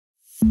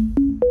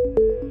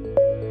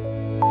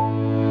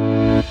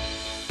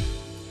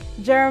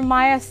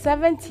Jeremiah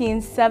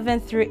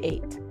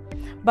 17:7-8.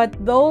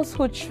 But those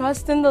who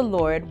trust in the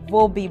Lord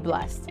will be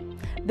blessed.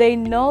 They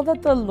know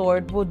that the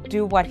Lord will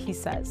do what he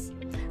says.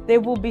 They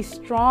will be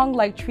strong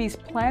like trees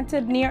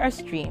planted near a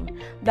stream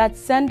that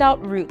send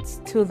out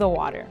roots to the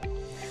water.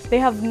 They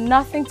have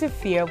nothing to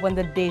fear when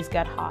the days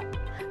get hot.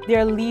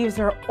 Their leaves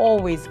are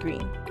always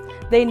green.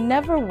 They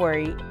never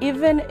worry,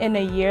 even in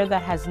a year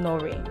that has no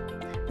rain.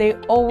 They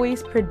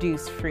always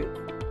produce fruit.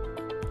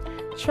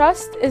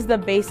 Trust is the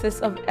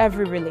basis of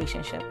every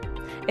relationship.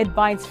 It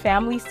binds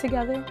families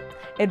together,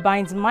 it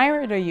binds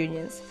marital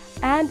unions,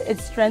 and it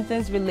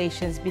strengthens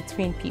relations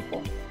between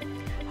people.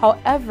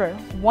 However,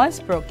 once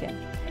broken,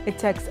 it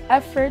takes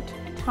effort,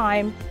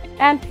 time,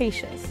 and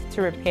patience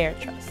to repair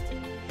trust.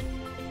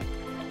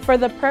 For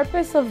the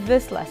purpose of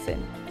this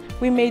lesson,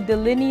 we may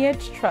delineate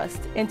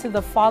trust into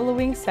the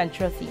following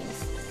central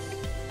themes.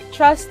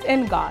 Trust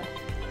in God,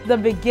 the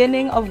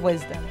beginning of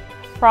wisdom.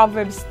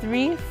 Proverbs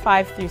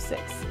 3:5-6.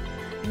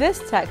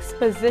 This text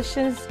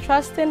positions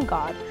trust in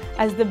God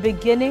as the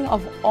beginning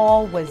of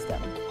all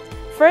wisdom.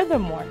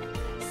 Furthermore,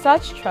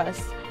 such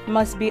trust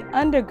must be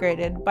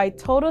undergirded by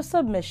total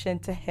submission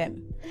to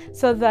Him,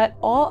 so that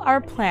all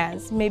our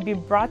plans may be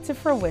brought to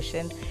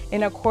fruition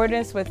in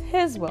accordance with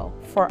His will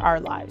for our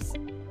lives.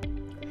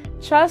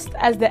 Trust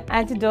as the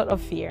antidote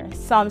of fear.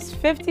 Psalms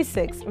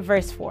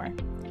 56:4.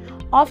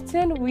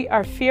 Often we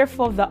are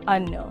fearful of the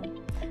unknown.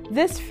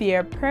 This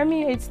fear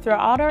permeates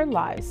throughout our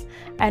lives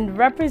and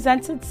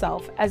represents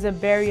itself as a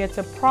barrier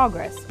to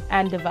progress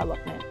and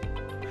development.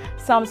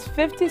 Psalms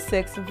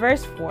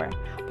 56:4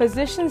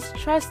 positions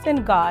trust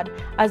in God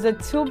as a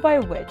tool by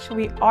which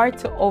we are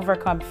to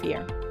overcome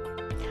fear.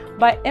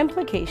 By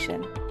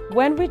implication,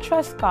 when we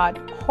trust God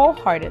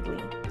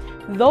wholeheartedly,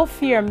 though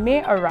fear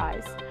may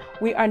arise,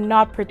 we are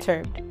not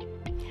perturbed.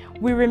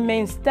 We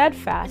remain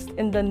steadfast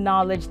in the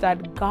knowledge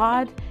that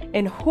God,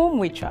 in whom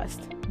we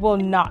trust, will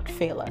not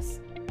fail us.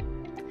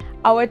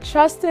 Our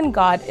trust in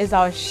God is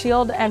our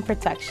shield and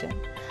protection.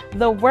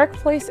 The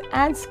workplace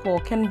and school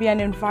can be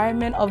an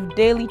environment of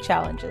daily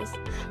challenges,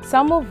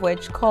 some of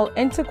which call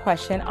into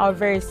question our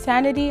very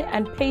sanity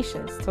and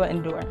patience to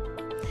endure.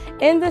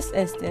 In this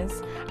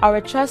instance, our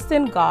trust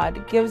in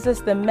God gives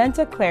us the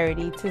mental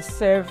clarity to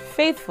serve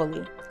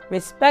faithfully,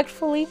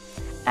 respectfully,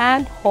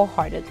 and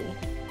wholeheartedly.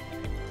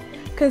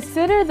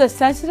 Consider the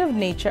sensitive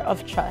nature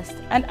of trust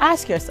and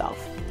ask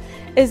yourself,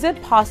 is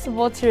it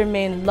possible to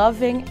remain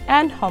loving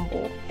and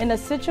humble in a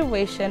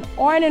situation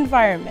or an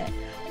environment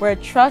where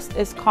trust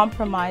is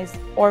compromised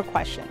or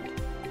questioned?